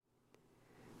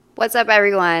What's up,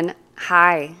 everyone?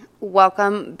 Hi.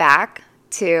 Welcome back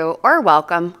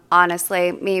welcome,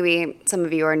 honestly. Maybe some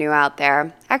of you are new out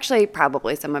there. Actually,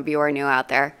 probably some of you are new out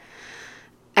there.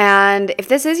 And if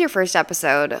this is your first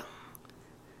episode,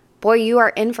 boy, you are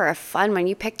in for a fun one.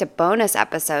 You picked a bonus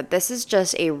episode. This is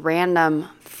just a random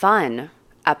fun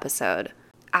episode.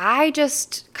 I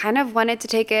just kind of wanted to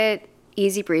take it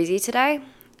easy breezy today.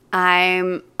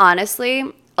 I'm honestly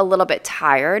a little bit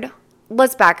tired.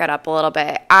 Let's back it up a little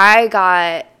bit. I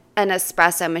got an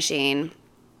espresso machine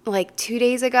like 2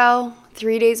 days ago,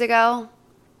 3 days ago.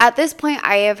 At this point,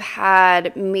 I have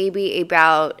had maybe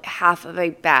about half of a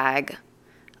bag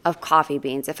of coffee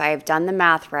beans, if I have done the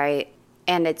math right,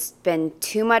 and it's been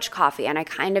too much coffee, and I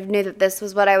kind of knew that this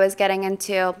was what I was getting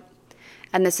into,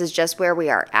 and this is just where we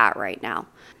are at right now.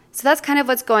 So that's kind of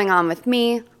what's going on with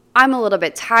me. I'm a little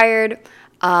bit tired.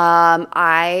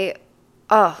 I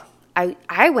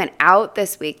went out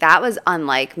this week. That was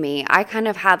unlike me. I kind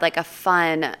of had like a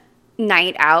fun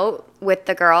night out with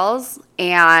the girls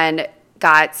and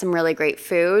got some really great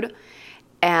food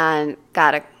and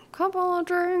got a couple of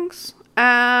drinks,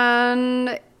 and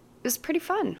it was pretty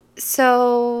fun.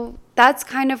 So that's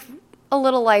kind of a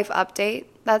little life update.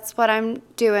 That's what I'm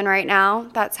doing right now.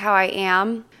 That's how I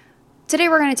am. Today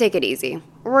we're going to take it easy.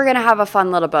 We're going to have a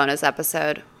fun little bonus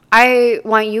episode. I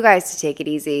want you guys to take it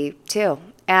easy too.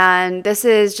 And this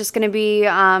is just going to be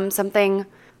something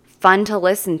fun to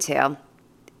listen to.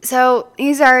 So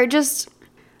these are just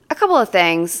a couple of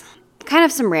things, kind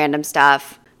of some random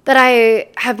stuff that I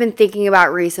have been thinking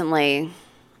about recently.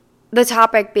 The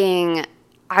topic being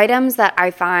items that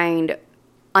I find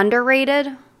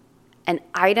underrated and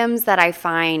items that I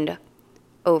find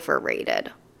overrated.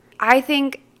 I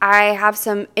think I have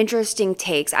some interesting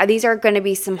takes. These are going to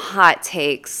be some hot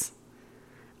takes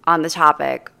on the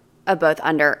topic of both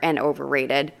under and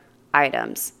overrated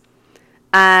items.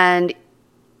 And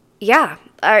yeah,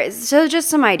 so just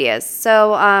some ideas.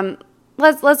 So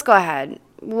let's go ahead.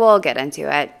 We'll get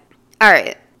into it. All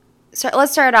right. So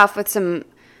let's start off with some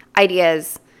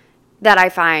ideas that I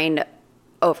find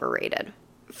overrated.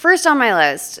 First on my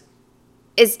list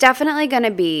is definitely going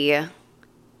to be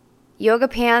yoga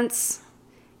pants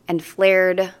and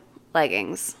flared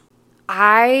leggings.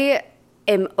 I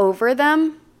am over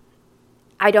them.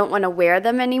 I don't want to wear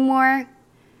them anymore.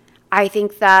 I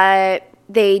think that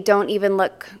they don't even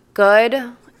look good.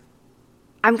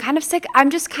 I'm kind of sick.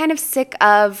 I'm just kind of sick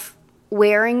of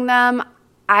wearing them.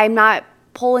 I'm not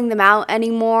pulling them out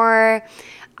anymore.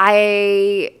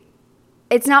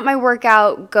 It's not my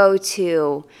workout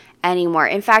go-to anymore.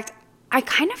 In fact, I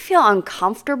kind of feel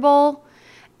uncomfortable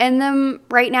in them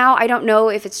right now. I don't know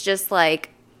if it's just like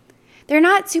they're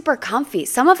not super comfy.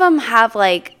 Some of them have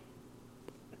like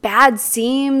bad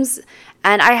seams,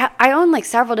 and I own like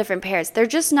several different pairs. They're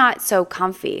just not so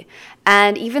comfy.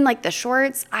 And even like the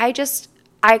shorts, I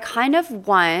kind of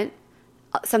want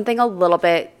something a little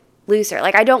bit looser.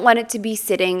 Like I don't want it to be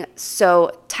sitting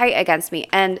so tight against me.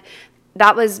 And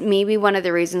that was maybe one of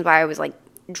the reasons why I was like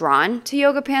drawn to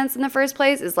yoga pants in the first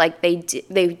place, is like they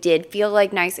did feel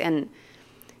like nice and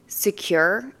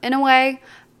secure in a way.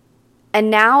 And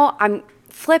now I'm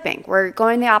flipping. We're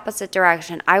going the opposite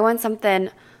direction. I want something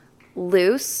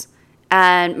loose,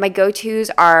 and my go-tos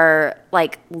are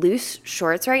like loose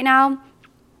shorts right now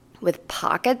with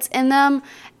pockets in them,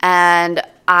 and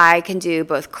I can do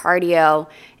both cardio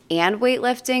and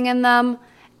weightlifting in them,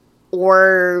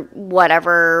 or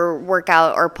whatever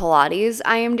workout or Pilates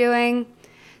I am doing.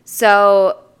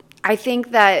 So I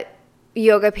think that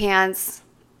yoga pants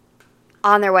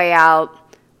on their way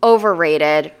out,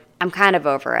 overrated. I'm kind of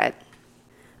over it.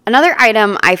 Another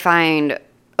item I find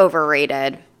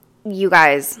overrated, you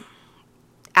guys,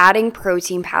 adding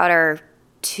protein powder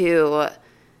to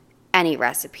any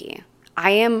recipe. I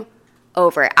am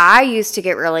over it. I used to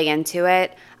get really into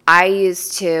it. I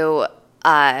used to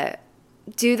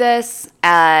do this.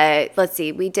 Let's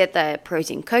see, we did the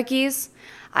protein cookies.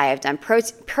 I have done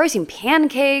protein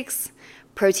pancakes,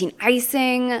 protein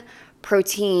icing,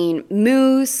 protein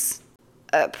mousse,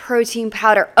 protein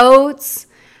powder oats.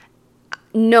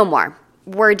 No more.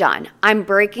 We're done. I'm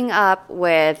breaking up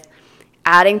with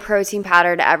adding protein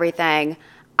powder to everything.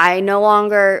 I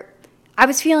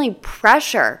was feeling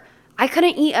pressure. I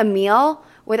couldn't eat a meal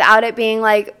without it being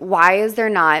like, why is there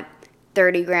not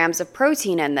 30 grams of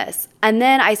protein in this? And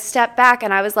then I stepped back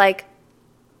and I was like,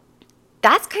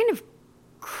 that's kind of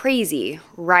crazy,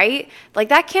 right? Like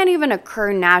that can't even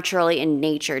occur naturally in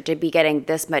nature to be getting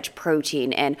this much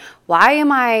protein in. Why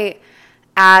am I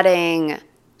adding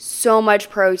so much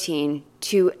protein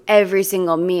to every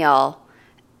single meal?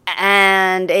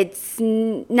 and it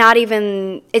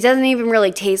doesn't even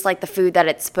really taste like the food that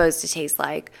it's supposed to taste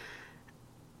like.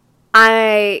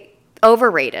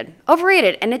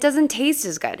 Overrated, and it doesn't taste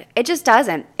as good. It just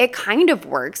doesn't. It kind of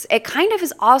works. It kind of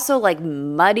is also like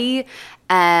muddy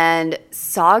and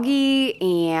soggy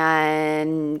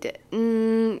and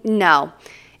no,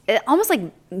 it almost like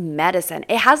medicine.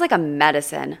 It has like a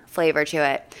medicine flavor to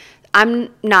it. I'm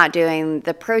not doing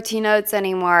the protein oats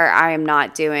anymore. I am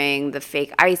not doing the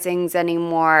fake icings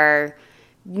anymore.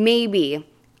 Maybe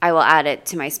I will add it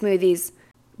to my smoothies,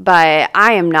 but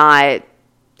I am not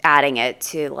adding it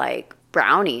to like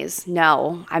brownies.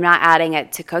 No, I'm not adding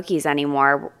it to cookies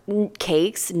anymore.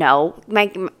 Cakes, no.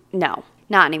 No,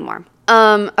 not anymore.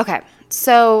 Okay.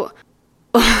 So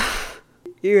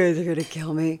you guys are gonna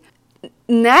kill me.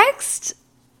 Next,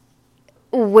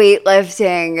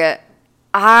 weightlifting.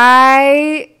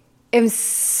 I am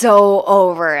so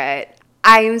over it.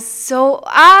 I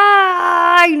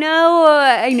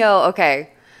know. Okay.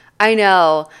 I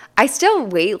know. I still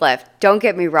weightlift. Don't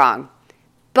get me wrong.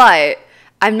 But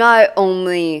I'm not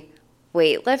only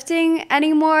weightlifting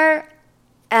anymore,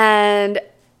 and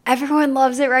everyone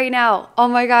loves it right now. Oh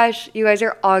my gosh, you guys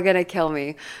are all gonna kill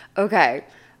me. Okay,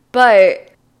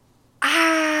 but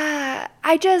I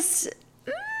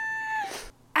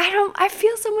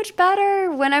feel so much better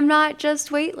when I'm not just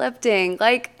weightlifting.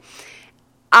 Like,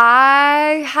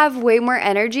 I have way more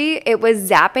energy. It was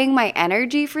zapping my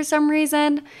energy for some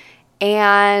reason,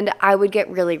 and I would get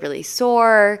really, really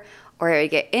sore, or I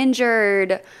would get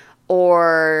injured,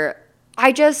 or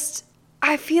I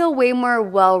feel way more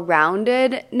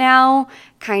well-rounded now,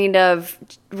 kind of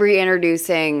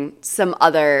reintroducing some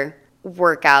other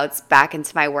workouts back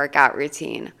into my workout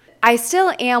routine. I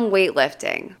still am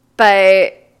weightlifting,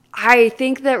 but I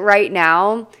think that right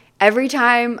now, every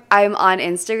time I'm on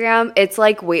Instagram, it's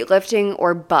like weightlifting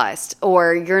or bust,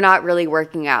 or you're not really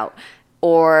working out,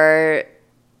 or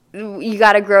you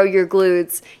got to grow your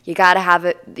glutes. You got to have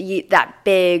that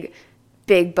big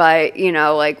butt,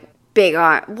 like big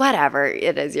arm, whatever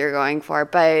it is you're going for.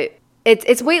 But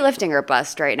it's weightlifting or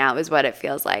bust right now is what it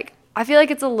feels like. I feel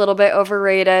like it's a little bit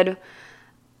overrated.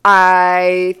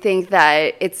 I think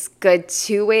that it's good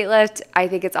to weightlift. I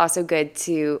think it's also good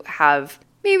to have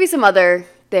maybe some other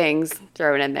things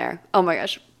thrown in there. Oh my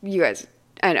gosh, you guys,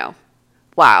 I know.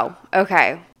 Wow.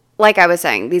 Okay. Like I was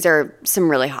saying, these are some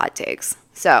really hot takes.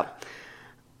 So,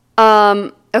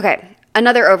 okay.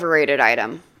 Another overrated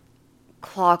item,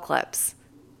 claw clips.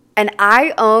 And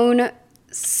I own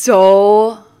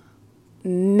so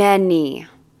many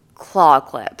claw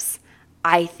clips.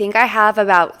 I think I have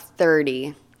about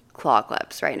 30 claw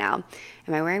clips right now.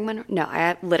 Am I wearing one? No,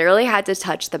 I literally had to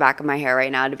touch the back of my hair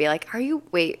right now to be like,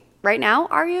 right now,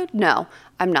 are you? No,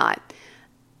 I'm not.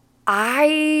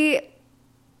 I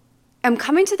am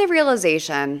coming to the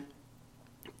realization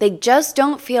they just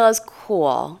don't feel as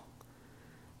cool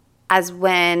as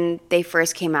when they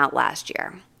first came out last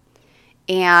year.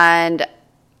 And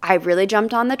I really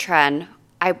jumped on the trend.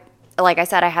 Like I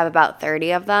said, I have about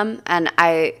 30 of them, and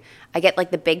I get like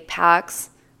the big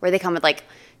packs where they come with like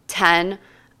 10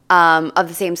 of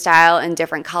the same style in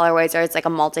different colorways, or it's like a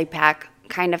multi-pack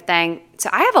kind of thing. So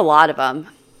I have a lot of them,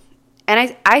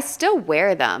 and I still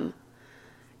wear them.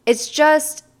 It's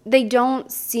just they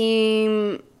don't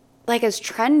seem like as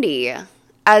trendy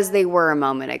as they were a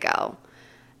moment ago.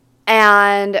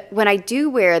 And when I do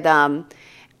wear them,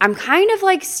 I'm kind of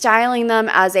like styling them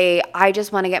as I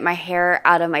just want to get my hair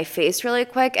out of my face really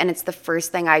quick, and it's the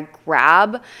first thing I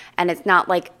grab, and it's not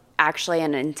like actually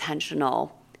an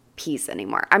intentional piece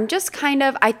anymore.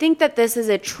 I think that this is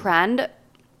a trend.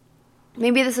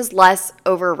 Maybe this is less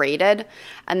overrated,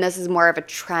 and this is more of a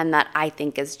trend that I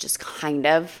think is just kind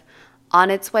of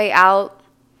on its way out.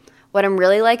 What I'm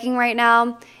really liking right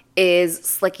now is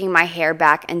slicking my hair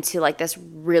back into like this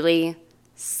really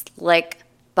slick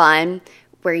bun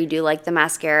where you do like the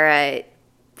mascara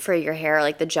for your hair,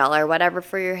 like the gel or whatever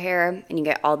for your hair, and you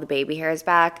get all the baby hairs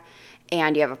back,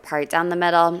 and you have a part down the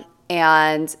middle,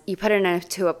 and you put it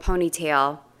into a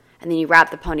ponytail, and then you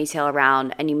wrap the ponytail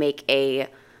around, and you make a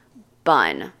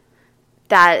bun.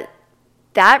 That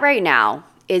right now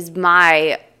is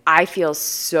I feel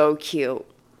so cute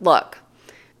look.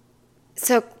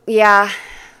 So yeah,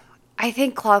 I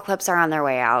think claw clips are on their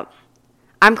way out.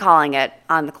 I'm calling it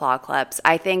on the claw clips.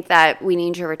 I think that we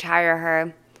need to retire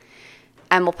her,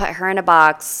 and we'll put her in a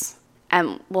box,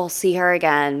 and we'll see her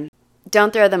again.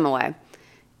 Don't throw them away.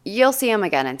 You'll see them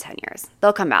again in 10 years.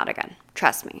 They'll come out again.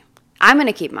 Trust me. I'm going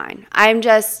to keep mine. And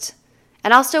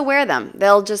I'll still wear them.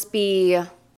 They'll just be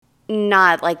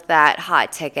not like that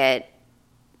hot ticket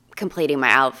completing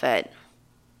my outfit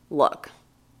look.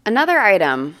 Another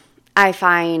item I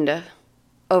find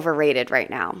overrated right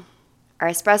now are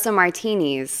espresso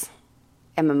martinis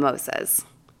and mimosas.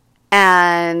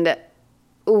 And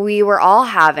we were all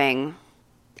having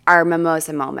our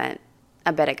mimosa moment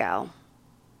a bit ago.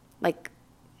 Like,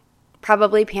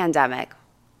 probably pandemic.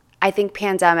 I think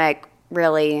pandemic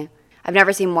really, I've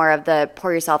never seen more of the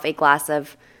pour yourself a glass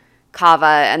of cava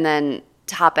and then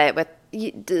top it with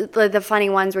the funny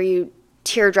ones where you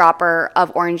teardropper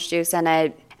of orange juice in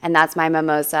it, and that's my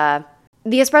mimosa.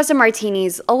 The espresso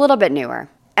martini's a little bit newer,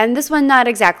 and this one not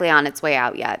exactly on its way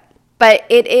out yet. But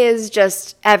it is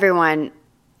just everyone's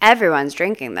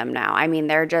drinking them now. I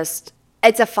mean,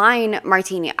 it's a fine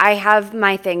martini. I have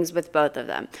my things with both of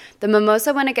them. The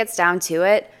mimosa, when it gets down to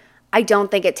it, I don't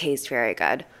think it tastes very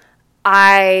good.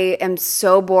 I am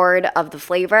so bored of the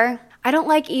flavor. I don't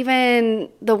like even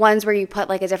the ones where you put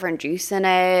like a different juice in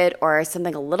it or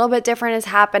something a little bit different is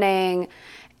happening.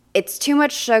 It's too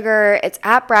much sugar. It's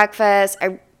at breakfast.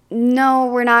 No,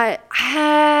 we're not.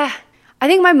 I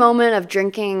think my moment of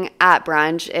drinking at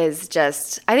brunch is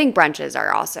I think brunches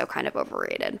are also kind of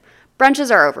overrated.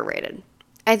 Brunches are overrated.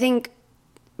 I think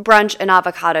brunch and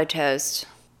avocado toast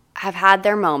have had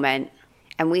their moment,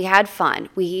 and we had fun.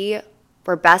 We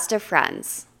were best of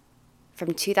friends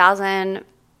from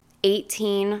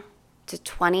 2018 to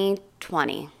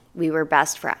 2020. We were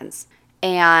best friends.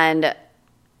 And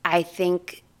I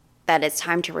think that it's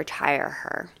time to retire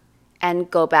her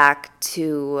and go back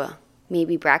to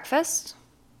maybe breakfast,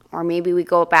 or maybe we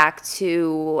go back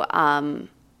to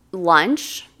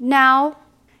lunch now.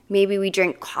 Maybe we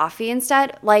drink coffee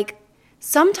instead. Like,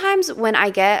 sometimes when I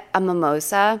get a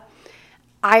mimosa,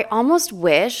 I almost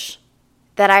wish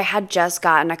that I had just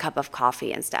gotten a cup of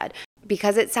coffee instead,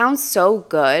 because it sounds so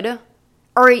good,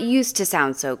 or it used to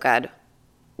sound so good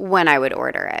when I would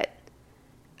order it.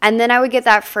 And then I would get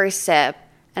that first sip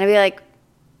and I'd be like,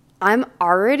 I'm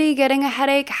already getting a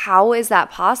headache. How is that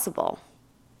possible?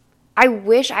 I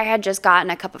wish I had just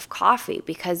gotten a cup of coffee,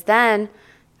 because then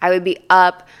I would be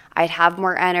up, I'd have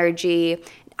more energy.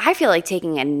 I feel like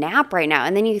taking a nap right now.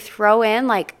 And then you throw in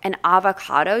like an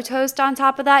avocado toast on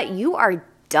top of that, you are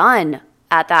done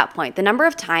at that point. The number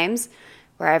of times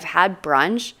where I've had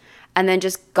brunch and then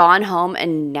just gone home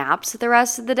and napped the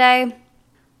rest of the day,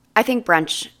 I think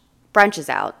brunch is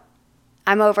out.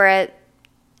 I'm over it.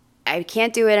 I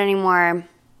can't do it anymore.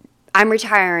 I'm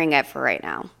retiring it for right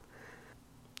now.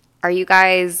 Are you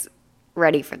guys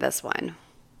ready for this one?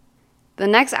 The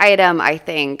next item I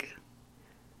think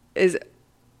is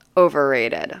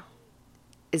overrated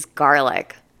is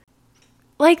garlic.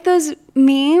 Like those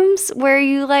memes where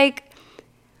you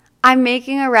I'm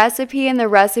making a recipe and the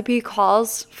recipe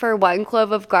calls for 1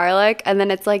 clove of garlic, and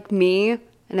then it's like me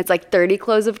and it's like 30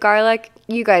 cloves of garlic.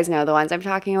 You guys know the ones I'm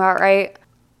talking about, right?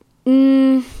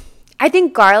 I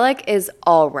think garlic is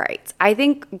all right. I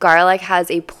think garlic has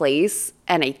a place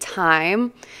and a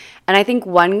time. And I think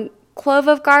 1 clove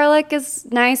of garlic is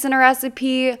nice in a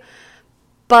recipe.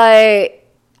 But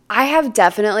I have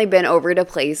definitely been over to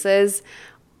places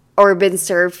or been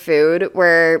served food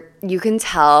where you can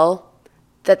tell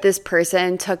that this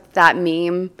person took that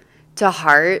meme to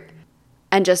heart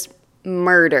and just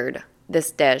murdered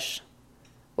this dish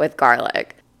with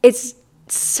garlic. It's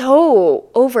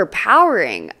so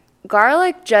overpowering.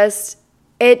 Garlic the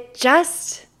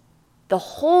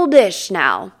whole dish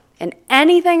now and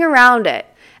anything around it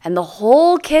and the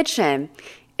whole kitchen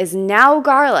is now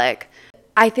garlic.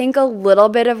 I think a little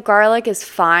bit of garlic is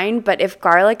fine, but if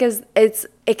garlic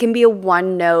it can be a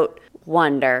one-note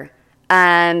wonder.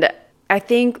 And I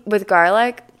think with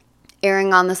garlic,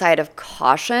 erring on the side of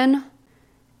caution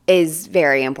is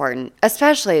very important,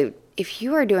 especially if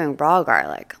you are doing raw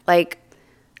garlic. Like,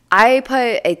 I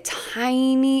put a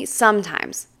tiny,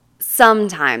 sometimes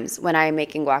when I'm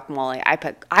making guacamole,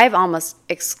 I've almost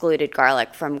excluded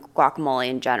garlic from guacamole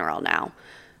in general now.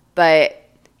 But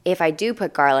if I do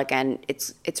put garlic in,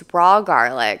 it's raw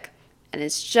garlic, and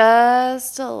it's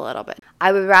just a little bit.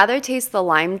 I would rather taste the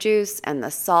lime juice and the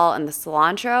salt and the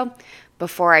cilantro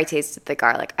before I tasted the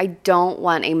garlic. I don't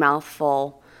want a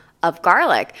mouthful of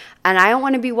garlic, and I don't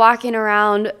want to be walking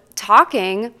around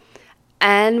talking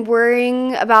and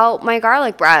worrying about my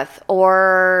garlic breath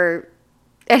or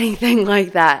anything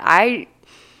like that.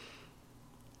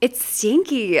 It's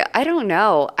stinky. I don't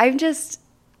know. I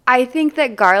think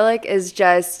that garlic is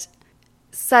just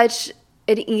such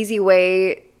an easy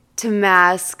way to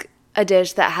mask a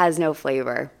dish that has no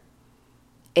flavor,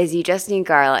 is you just need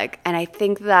garlic. And I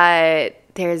think that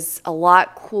there's a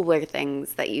lot cooler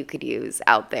things that you could use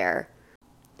out there.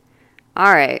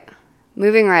 All right,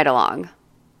 moving right along.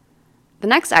 The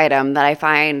next item that I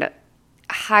find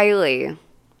highly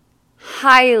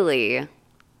highly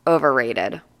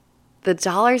overrated. The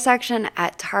dollar section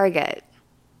at Target.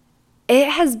 It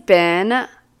has been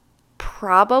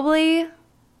probably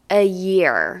a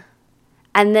year.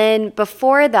 And then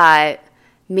before that,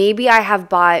 maybe I have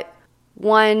bought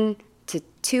 1 to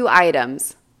 2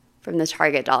 items from the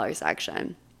Target dollar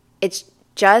section. It's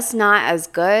just not as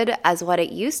good as what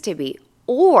it used to be.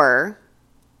 Or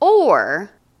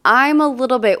I'm a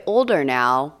little bit older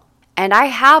now and I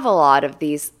have a lot of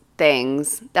these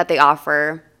things that they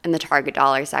offer in the Target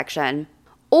dollar section.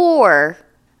 Or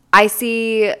I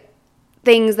see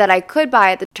things that I could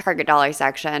buy at the Target dollar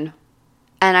section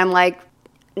and I'm like,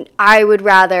 I would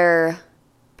rather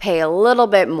pay a little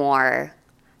bit more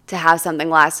to have something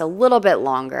last a little bit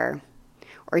longer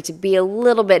or to be a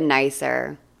little bit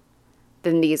nicer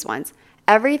than these ones.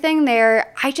 Everything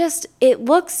there, it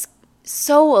looks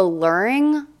so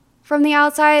alluring from the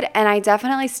outside, and I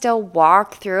definitely still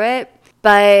walk through it,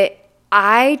 but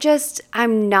I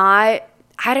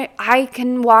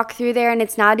can walk through there and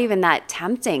it's not even that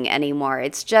tempting anymore.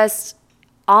 It's just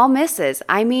all misses.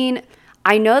 I mean,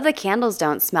 I know the candles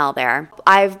don't smell there.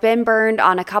 I've been burned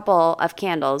on a couple of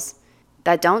candles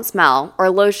that don't smell or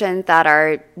lotions that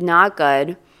are not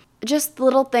good. Just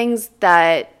little things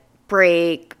that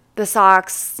break. The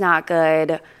socks, not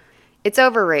good. It's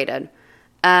overrated.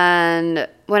 And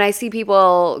when I see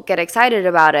people get excited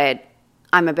about it,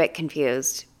 I'm a bit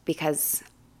confused because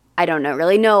I don't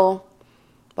really know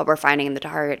what we're finding in the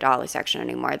Target dollar section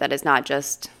anymore. That is not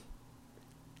just,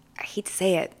 I hate to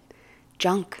say it,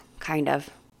 junk, kind of.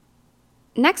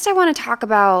 Next, I want to talk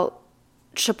about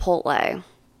Chipotle,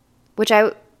 which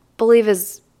I believe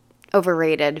is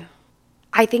overrated.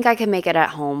 I think I can make it at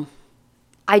home.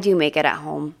 I do make it at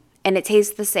home, and it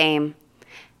tastes the same.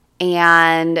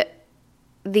 And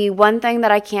the one thing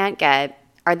that I can't get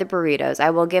are the burritos. I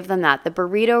will give them that. The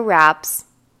burrito wraps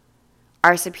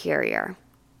are superior.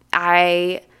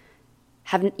 I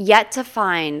have yet to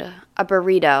find a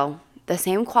burrito the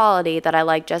same quality that I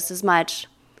like just as much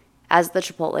as the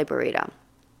Chipotle burrito.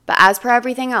 But as per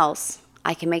everything else,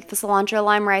 I can make the cilantro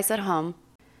lime rice at home.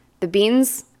 The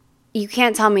beans, you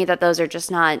can't tell me that those are just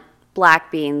not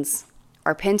black beans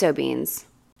or pinto beans.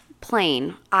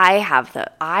 Plain. I have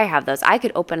those. I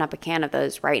could open up a can of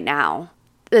those right now.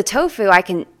 The tofu, I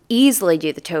can easily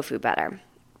do the tofu better.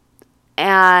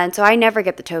 And so I never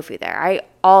get the tofu there. I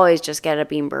always just get a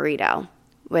bean burrito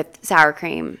with sour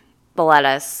cream, the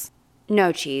lettuce,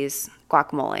 no cheese,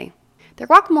 guacamole. Their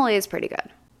guacamole is pretty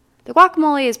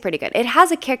good. It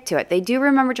has a kick to it. They do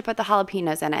remember to put the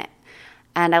jalapenos in it.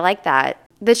 And I like that.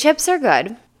 The chips are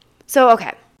good. So,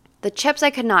 okay. The chips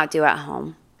I could not do at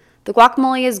home. The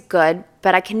guacamole is good,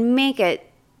 but I can make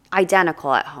it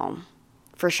identical at home,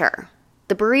 for sure.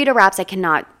 The burrito wraps, I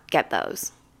cannot get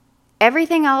those.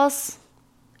 Everything else,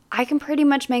 I can pretty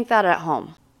much make that at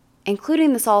home,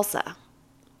 including the salsa.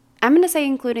 I'm going to say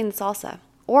including the salsa.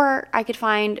 Or I could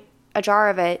find a jar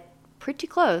of it pretty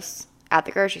close at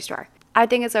the grocery store. I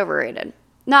think it's overrated.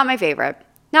 Not my favorite.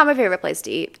 Not my favorite place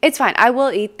to eat. It's fine. I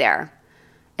will eat there.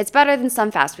 It's better than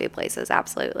some fast food places,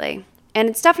 absolutely. And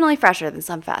it's definitely fresher than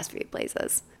some fast food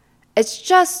places. It's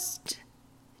just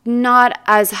not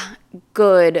as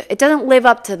good. It doesn't live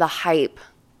up to the hype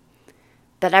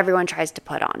that everyone tries to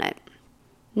put on it.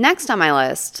 Next on my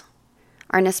list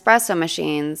are Nespresso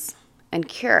machines and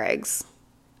Keurigs.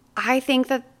 I think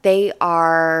that they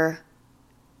are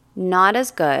not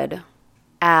as good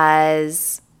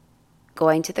as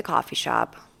going to the coffee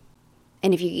shop.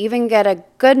 And if you even get a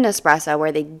good Nespresso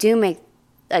where they do make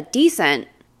a decent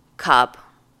cup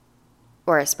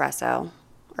or espresso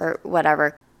or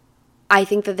whatever, I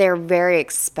think that they're very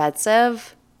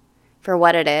expensive for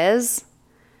what it is.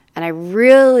 And I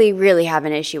really, really have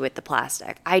an issue with the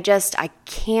plastic. I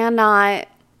cannot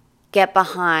get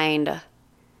behind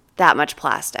that much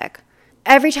plastic.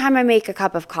 Every time I make a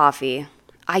cup of coffee,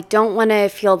 I don't want to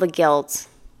feel the guilt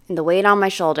and the weight on my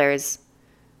shoulders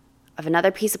of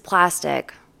another piece of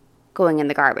plastic going in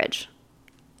the garbage.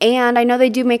 And I know they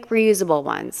do make reusable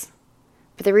ones,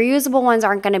 but the reusable ones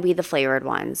aren't going to be the flavored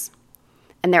ones.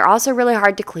 And they're also really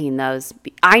hard to clean those.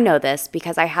 I know this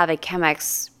because I have a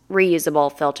Chemex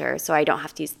reusable filter, so I don't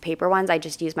have to use the paper ones. I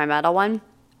just use my metal one.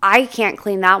 I can't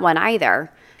clean that one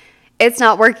either. It's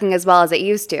not working as well as it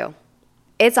used to.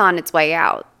 It's on its way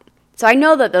out. So I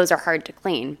know that those are hard to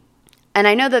clean. And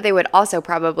I know that they would also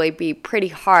probably be pretty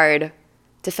hard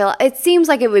to fill. It seems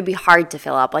like it would be hard to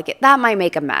fill up. That might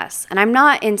make a mess. And I'm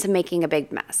not into making a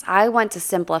big mess. I want to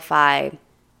simplify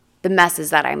the messes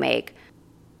that I make.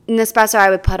 Nespresso I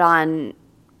would put on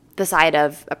the side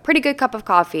of a pretty good cup of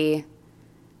coffee.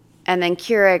 And then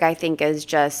Keurig I think is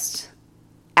just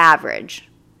average.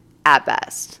 at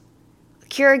best.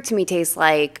 Keurig to me tastes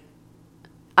like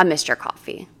a Mr.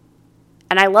 Coffee.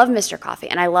 And I love Mr. Coffee,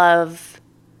 and I love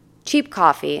cheap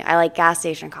coffee. I like gas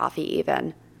station coffee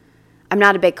even. I'm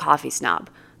not a big coffee snob,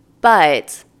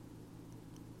 but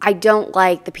I don't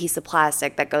like the piece of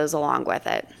plastic that goes along with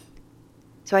it.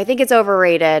 So I think it's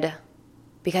overrated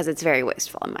because it's very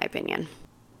wasteful in my opinion.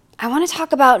 I want to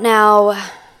talk about now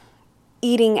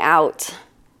eating out.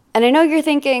 And I know you're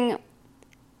thinking,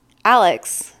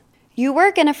 Alex, you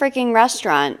work in a freaking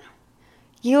restaurant.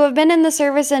 You have been in the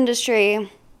service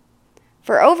industry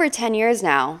for over 10 years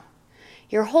now.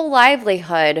 Your whole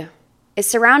livelihood is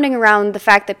surrounding around the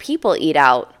fact that people eat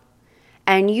out,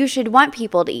 and you should want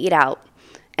people to eat out.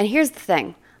 And here's the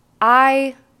thing.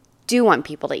 I do want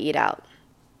people to eat out.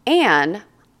 And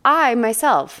I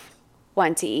myself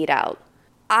want to eat out.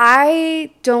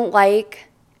 I don't like,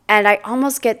 and I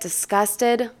almost get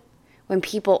disgusted when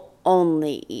people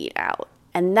only eat out.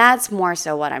 And that's more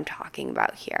so what I'm talking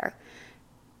about here.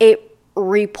 It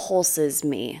repulses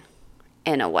me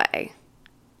in a way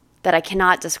that I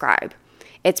cannot describe.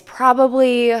 It's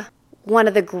probably one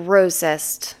of the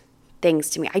grossest things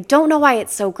to me. I don't know why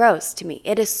it's so gross to me.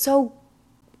 It is so,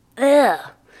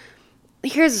 ugh.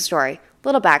 Here's a story,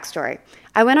 little backstory.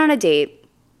 I went on a date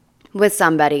with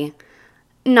somebody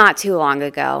not too long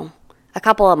ago, a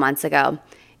couple of months ago.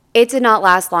 It did not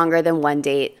last longer than one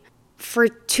date for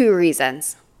two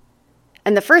reasons.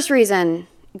 And the first reason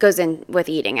goes in with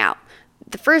eating out.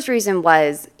 The first reason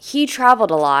was he traveled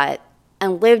a lot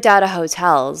and lived out of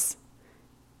hotels,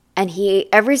 and he ate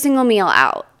every single meal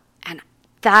out. And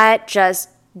that just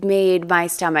made my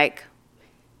stomach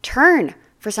turn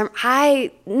for some,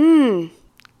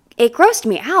 it grossed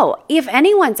me out. If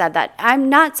anyone said that, I'm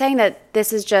not saying that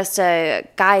this is just a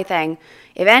guy thing.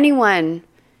 If anyone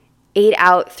ate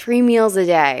out 3 meals a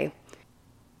day,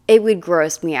 it would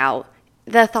gross me out.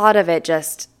 The thought of it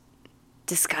just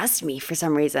disgusts me for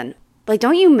some reason. Like,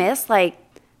 don't you miss like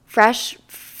fresh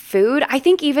food? I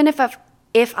think even if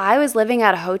I was living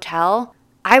at a hotel,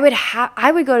 I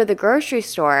would go to the grocery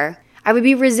store. I would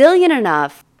be resilient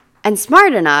enough and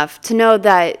smart enough to know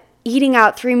that eating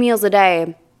out 3 meals a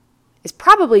day is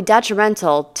probably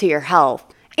detrimental to your health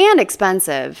and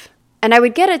expensive. And I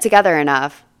would get it together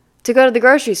enough to go to the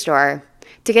grocery store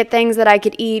to get things that I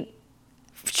could eat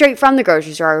straight from the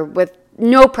grocery store with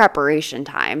no preparation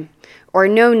time or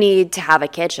no need to have a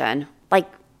kitchen. Like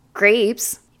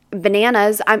grapes,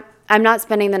 bananas. I'm not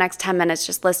spending the next 10 minutes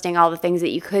just listing all the things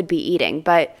that you could be eating,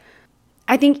 but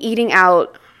I think eating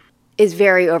out is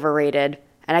very overrated.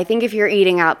 And I think if you're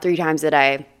eating out 3 times a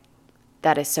day,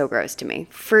 that is so gross to me.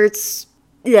 Fruits,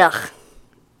 ugh,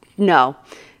 no,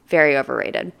 very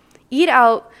overrated. Eat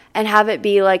out and have it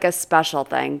be like a special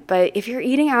thing. But if you're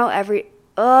eating out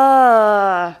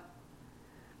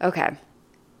okay,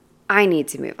 I need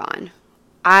to move on.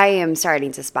 I am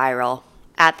starting to spiral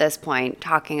at this point,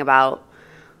 talking about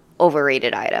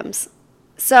overrated items.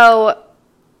 So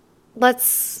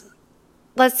let's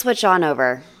switch on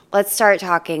over. Let's start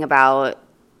talking about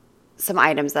some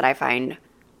items that I find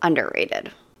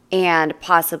underrated and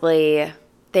possibly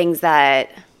things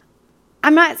that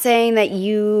I'm not saying that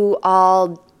you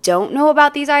all don't know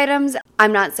about these items.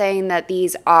 I'm not saying that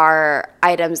these are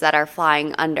items that are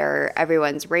flying under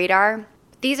everyone's radar.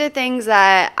 These are things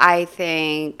that I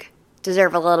think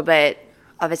deserve a little bit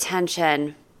of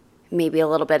attention, maybe a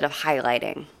little bit of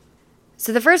highlighting.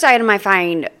 So the first item I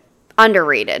find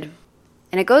underrated,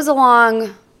 and it goes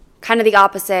along kind of the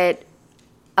opposite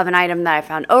of an item that I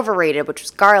found overrated, which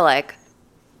was garlic.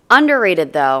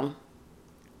 Underrated though,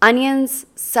 onions,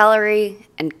 celery,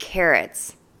 and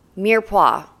carrots.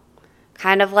 Mirepoix.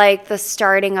 Kind of like the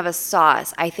starting of a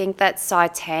sauce. I think that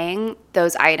sauteing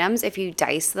those items, if you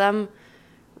dice them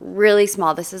really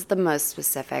small, this is the most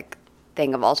specific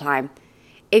thing of all time.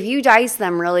 If you dice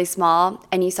them really small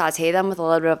and you saute them with a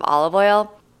little bit of olive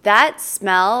oil, that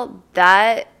smell,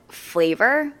 that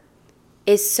flavor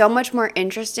is so much more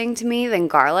interesting to me than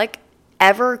garlic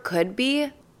ever could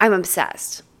be. I'm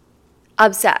obsessed.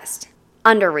 Obsessed.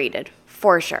 Underrated,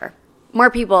 for sure.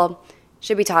 More people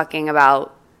should be talking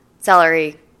about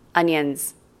celery,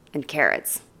 onions, and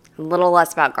carrots. A little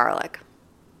less about garlic.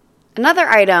 Another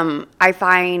item I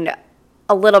find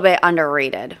a little bit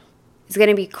underrated is going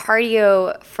to be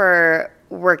cardio for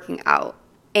working out.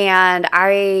 And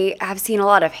I have seen a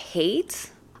lot of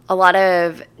hate, a lot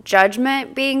of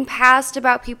judgment being passed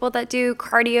about people that do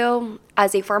cardio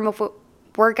as a form of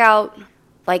workout,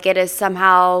 like it is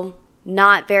somehow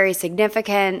not very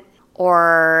significant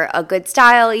or a good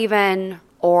style even,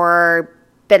 or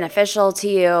beneficial to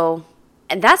you.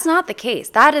 And that's not the case.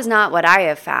 That is not what I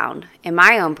have found in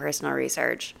my own personal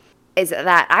research. is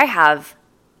that I have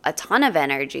a ton of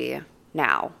energy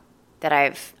now that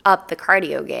I've upped the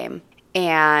cardio game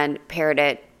and paired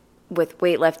it with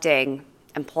weightlifting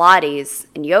and Pilates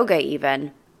and yoga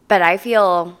even. But I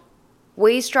feel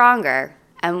way stronger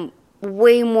and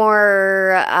way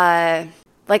more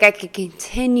like I could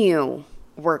continue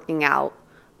working out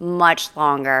much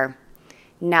longer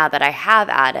now that I have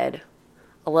added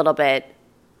a little bit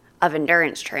of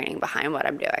endurance training behind what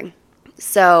I'm doing.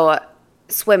 So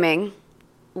swimming,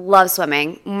 love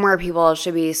swimming. More people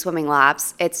should be swimming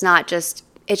laps. It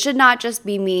should not just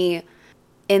be me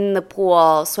in the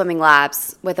pool swimming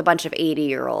laps with a bunch of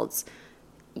 80-year-olds.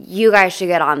 You guys should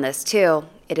get on this too.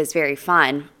 It is very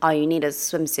fun. All you need is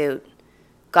a swimsuit,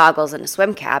 goggles, and a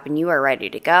swim cap, and you are ready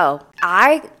to go.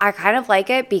 I kind of like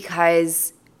it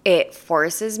because it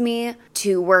forces me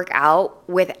to work out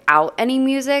without any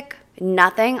music,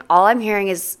 nothing. All I'm hearing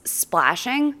is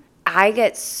splashing. I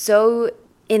get so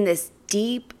in this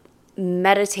deep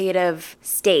meditative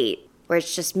state where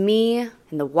it's just me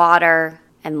and the water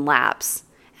and laps.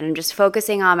 And I'm just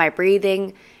focusing on my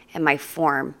breathing and my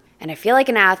form. And I feel like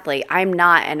an athlete. I'm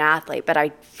not an athlete, but I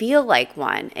feel like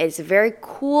one. It's a very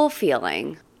cool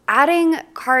feeling. Adding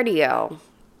cardio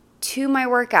to my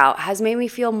workout has made me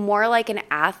feel more like an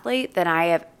athlete than I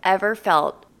have ever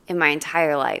felt in my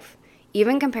entire life,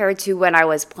 even compared to when I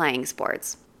was playing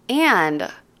sports.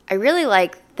 And I really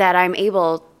like that I'm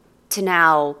able to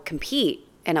now compete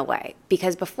in a way,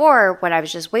 because before, when I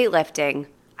was just weightlifting,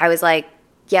 I was like,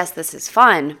 yes, this is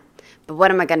fun, but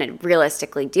what am I going to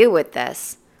realistically do with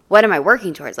this? What am I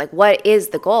working towards? Like, what is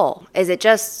the goal? Is it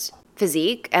just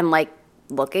physique and like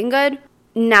looking good?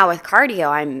 Now with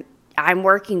cardio, I'm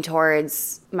working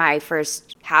towards my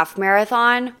first half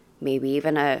marathon, maybe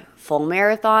even a full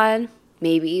marathon,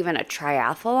 maybe even a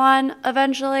triathlon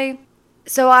eventually.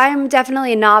 So I'm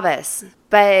definitely a novice,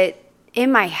 but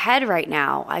in my head right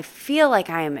now, I feel like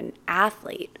I am an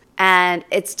athlete, and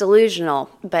it's delusional,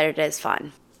 but it is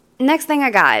fun. Next thing I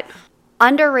got,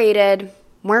 underrated.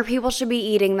 More people should be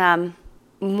eating them.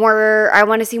 I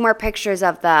want to see more pictures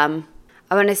of them.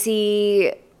 I want to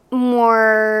see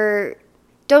more.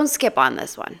 Don't skip on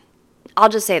this one. I'll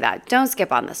just say that. Don't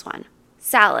skip on this one.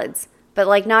 Salads, but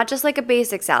like not just like a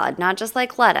basic salad, not just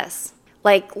like lettuce.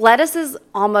 Like lettuce is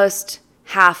almost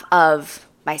half of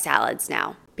my salads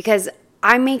now because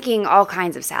I'm making all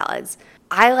kinds of salads.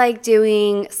 I like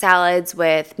doing salads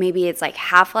with maybe it's like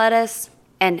half lettuce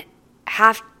and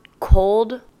half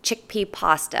cold chickpea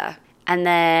pasta, and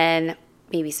then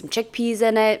maybe some chickpeas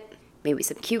in it, maybe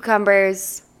some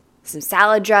cucumbers, some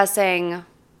salad dressing,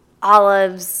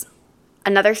 olives.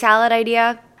 Another salad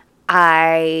idea,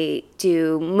 I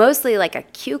do mostly like a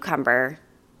cucumber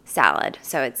salad.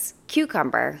 So it's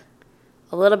cucumber,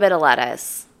 a little bit of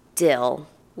lettuce, dill,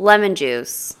 lemon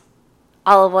juice,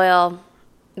 olive oil,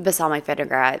 balsamic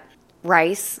vinaigrette.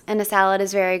 Rice in a salad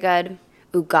is very good.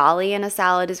 Ugali in a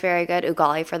salad is very good.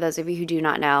 Ugali, for those of you who do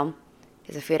not know,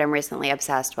 is a food I'm recently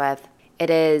obsessed with. It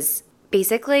is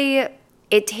basically,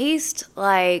 it tastes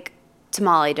like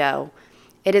tamale dough.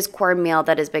 It is cornmeal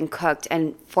that has been cooked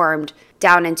and formed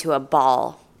down into a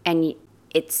ball. And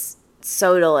it's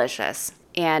so delicious.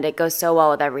 And it goes so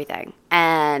well with everything.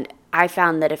 And I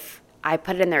found that if I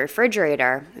put it in the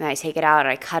refrigerator and I take it out and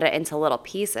I cut it into little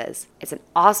pieces, it's an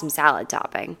awesome salad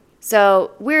topping. So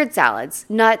weird salads,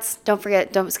 nuts,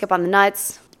 don't skip on the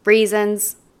nuts,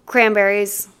 raisins,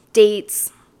 cranberries,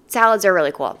 dates. Salads are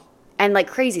really cool. And like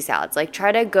crazy salads, like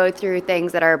try to go through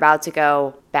things that are about to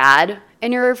go bad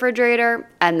in your refrigerator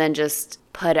and then just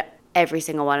put every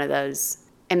single one of those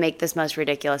and make this most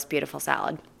ridiculous, beautiful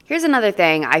salad. Here's another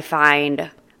thing I find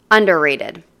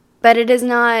underrated, but it is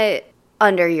not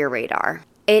under your radar.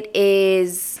 It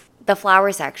is the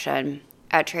flour section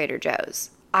at Trader Joe's.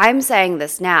 I'm saying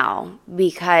this now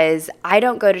because I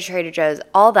don't go to Trader Joe's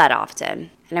all that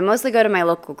often, and I mostly go to my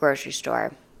local grocery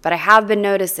store. But I have been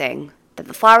noticing that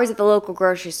the flowers at the local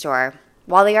grocery store,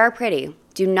 while they are pretty,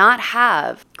 do not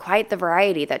have quite the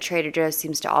variety that Trader Joe's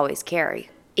seems to always carry.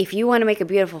 If you want to make a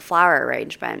beautiful flower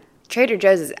arrangement, Trader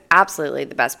Joe's is absolutely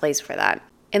the best place for that.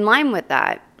 In line with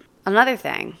that, another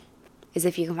thing is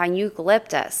if you can find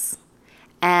eucalyptus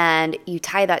and you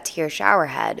tie that to your shower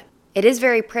head, it is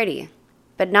very pretty.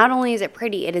 But not only is it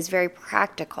pretty, it is very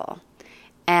practical.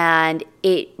 And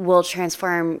it will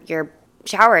transform your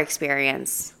shower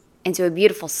experience into a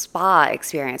beautiful spa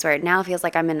experience where it now feels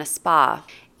like I'm in a spa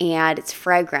and it's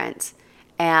fragrant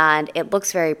and it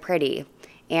looks very pretty.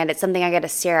 And it's something I get to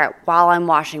stare at while I'm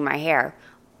washing my hair.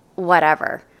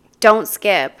 Whatever. Don't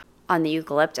skip on the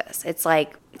eucalyptus. It's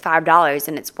like $5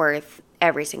 and it's worth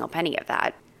every single penny of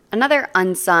that. Another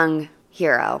unsung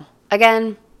hero.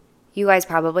 Again, You guys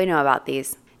probably know about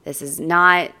these. This is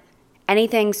not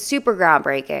anything super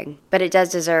groundbreaking, but it does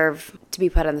deserve to be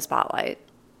put in the spotlight.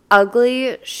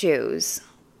 Ugly shoes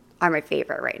are my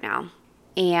favorite right now.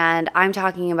 And I'm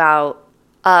talking about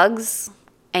Uggs,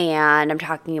 and I'm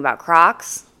talking about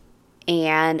Crocs,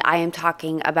 and I am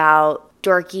talking about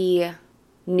dorky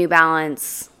New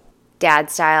Balance, dad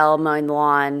style, mowing the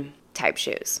lawn type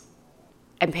shoes.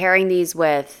 I'm pairing these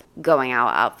with going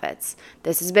out outfits.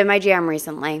 This has been my jam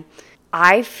recently.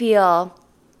 I feel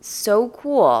so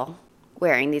cool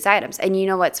wearing these items. And you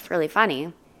know what's really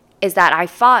funny is that I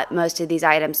fought most of these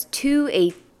items to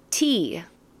a T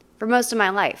for most of my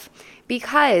life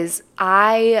because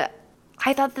I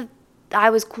thought that I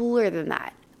was cooler than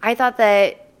that. I thought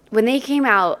that when they came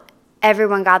out,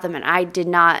 everyone got them and I did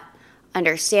not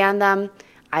understand them.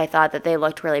 I thought that they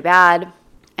looked really bad.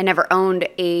 I never owned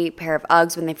a pair of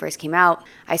Uggs when they first came out.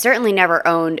 I certainly never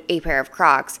owned a pair of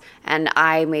Crocs, and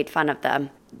I made fun of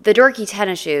them. The dorky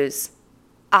tennis shoes,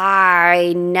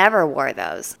 I never wore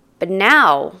those. But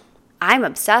now, I'm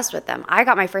obsessed with them. I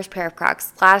got my first pair of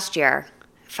Crocs last year,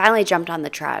 finally jumped on the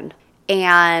trend,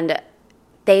 and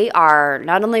they are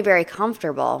not only very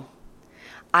comfortable,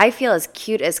 I feel as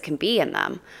cute as can be in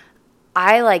them.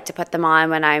 I like to put them on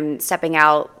when I'm stepping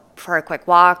out for a quick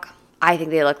walk. I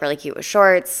think they look really cute with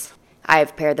shorts.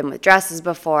 I've paired them with dresses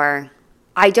before.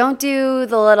 I don't do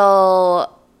the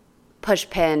little push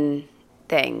pin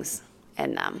things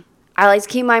in them. I like to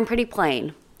keep mine pretty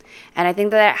plain. And I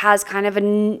think that it has kind of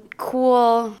a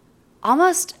cool,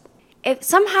 almost, it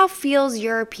somehow feels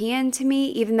European to me,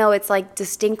 even though it's like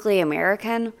distinctly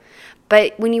American.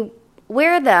 But when you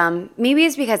wear them, maybe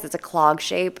it's because it's a clog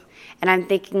shape, and I'm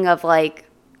thinking of like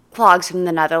clogs from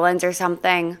the Netherlands or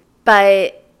something.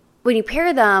 But when you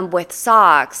pair them with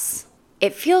socks,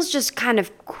 it feels just kind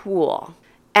of cool.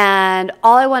 And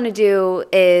all I want to do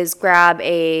is grab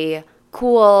a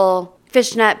cool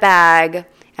fishnet bag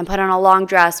and put on a long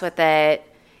dress with it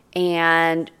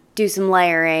and do some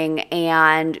layering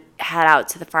and head out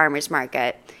to the farmer's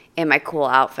market in my cool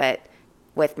outfit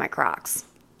with my Crocs.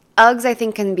 Uggs, I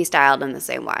think, can be styled in the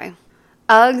same way.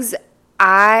 Uggs,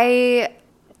 I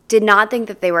did not think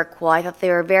that they were cool. I thought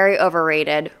they were very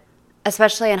overrated,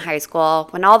 especially in high school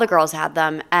when all the girls had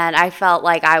them. And I felt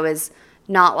like I was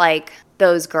not like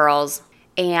those girls.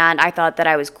 And I thought that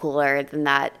I was cooler than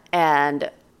that. And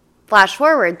flash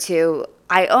forward to,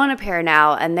 I own a pair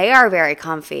now and they are very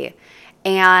comfy.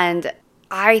 And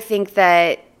I think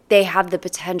that they have the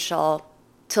potential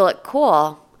to look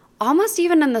cool, almost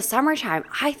even in the summertime.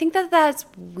 I think that that's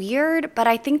weird, but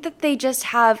I think that they just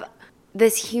have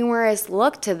this humorous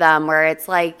look to them where it's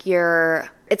like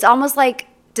it's almost like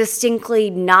distinctly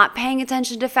not paying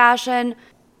attention to fashion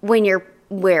when you're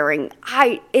wearing.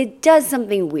 It does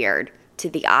something weird to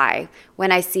the eye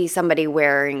when I see somebody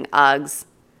wearing Uggs,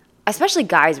 especially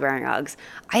guys wearing Uggs.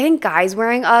 I think guys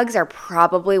wearing Uggs are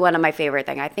probably one of my favorite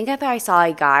things. I think if I saw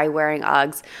a guy wearing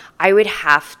Uggs, I would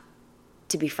have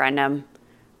to befriend him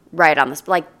right on this.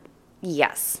 Like,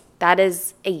 yes, that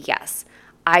is a yes.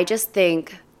 I just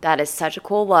think that is such a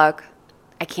cool look.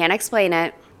 I can't explain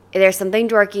it. There's something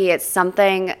dorky. It's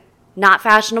something not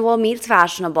fashionable meets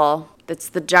fashionable. That's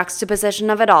the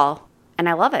juxtaposition of it all. And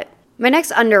I love it. My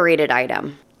next underrated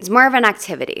item is more of an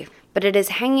activity, but it is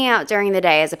hanging out during the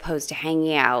day as opposed to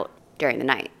hanging out during the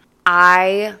night.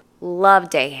 I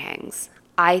love day hangs.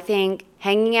 I think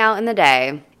hanging out in the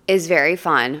day is very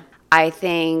fun. I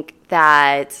think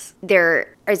that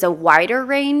there is a wider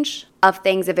range of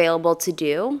things available to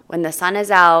do when the sun is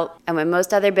out and when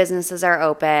most other businesses are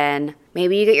open.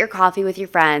 Maybe you get your coffee with your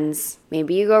friends.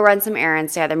 Maybe you go run some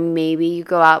errands together. Maybe you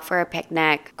go out for a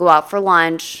picnic, go out for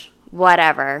lunch,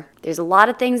 whatever. There's a lot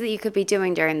of things that you could be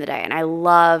doing during the day, and I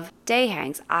love day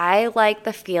hangs. I like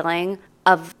the feeling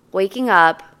of waking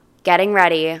up, getting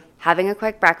ready, having a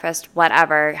quick breakfast,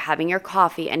 whatever, having your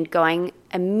coffee, and going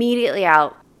immediately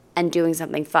out and doing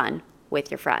something fun with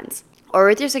your friends or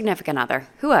with your significant other,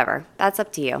 whoever. That's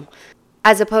up to you.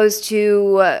 As opposed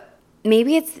to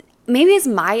maybe it's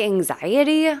my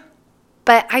anxiety,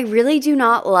 but I really do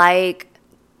not like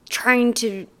trying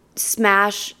to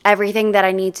smash everything that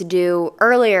I need to do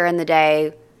earlier in the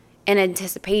day in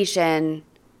anticipation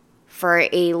for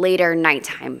a later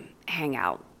nighttime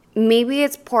hangout. Maybe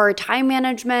it's poor time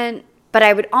management, but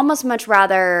I would almost much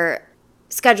rather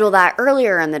schedule that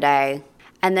earlier in the day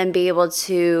and then be able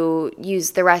to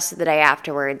use the rest of the day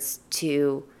afterwards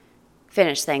to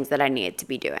finish things that I needed to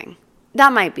be doing.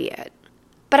 That might be it.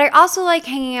 But I also like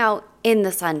hanging out in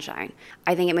the sunshine.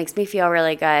 I think it makes me feel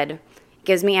really good. It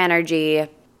gives me energy.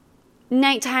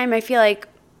 Nighttime, I feel like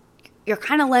you're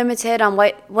kind of limited on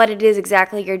what it is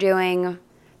exactly you're doing.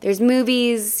 There's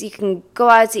movies, you can go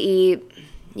out to eat,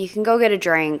 you can go get a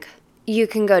drink, you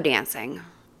can go dancing.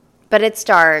 But it's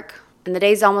dark and the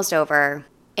day's almost over.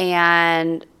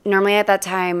 And normally at that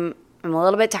time, I'm a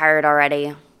little bit tired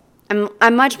already.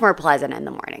 I'm much more pleasant in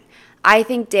the morning. I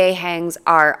think day hangs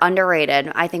are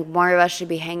underrated. I think more of us should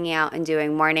be hanging out and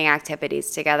doing morning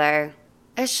activities together.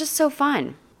 It's just so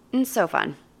fun. It's so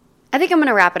fun. I think I'm going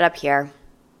to wrap it up here.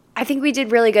 I think we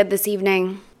did really good this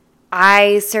evening.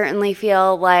 I certainly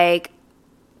feel like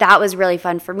that was really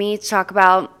fun for me to talk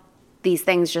about. These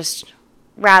things just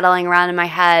rattling around in my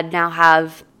head now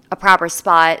have a proper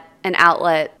spot, an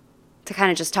outlet to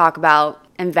kind of just talk about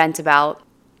and vent about.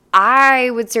 I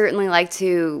would certainly like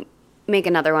to make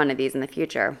another one of these in the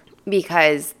future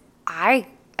because I,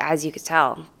 as you could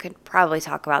tell, could probably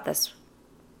talk about this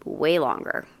way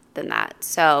longer than that.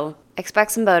 So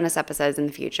expect some bonus episodes in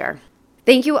the future.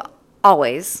 Thank you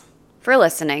always for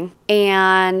listening.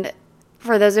 And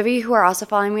for those of you who are also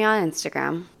following me on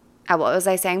Instagram at What Was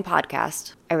I Saying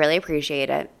Podcast, I really appreciate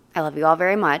it. I love you all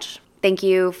very much. Thank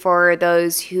you for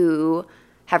those who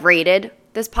have rated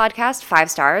this podcast 5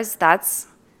 stars.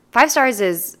 5 stars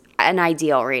is an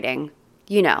ideal rating.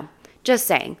 Just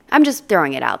saying. I'm just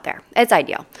throwing it out there. It's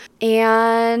ideal.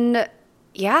 And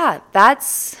yeah,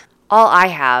 that's all I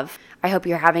have. I hope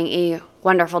you're having a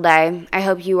wonderful day. I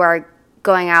hope you are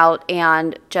going out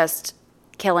and just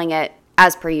killing it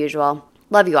as per usual.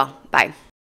 Love you all. Bye.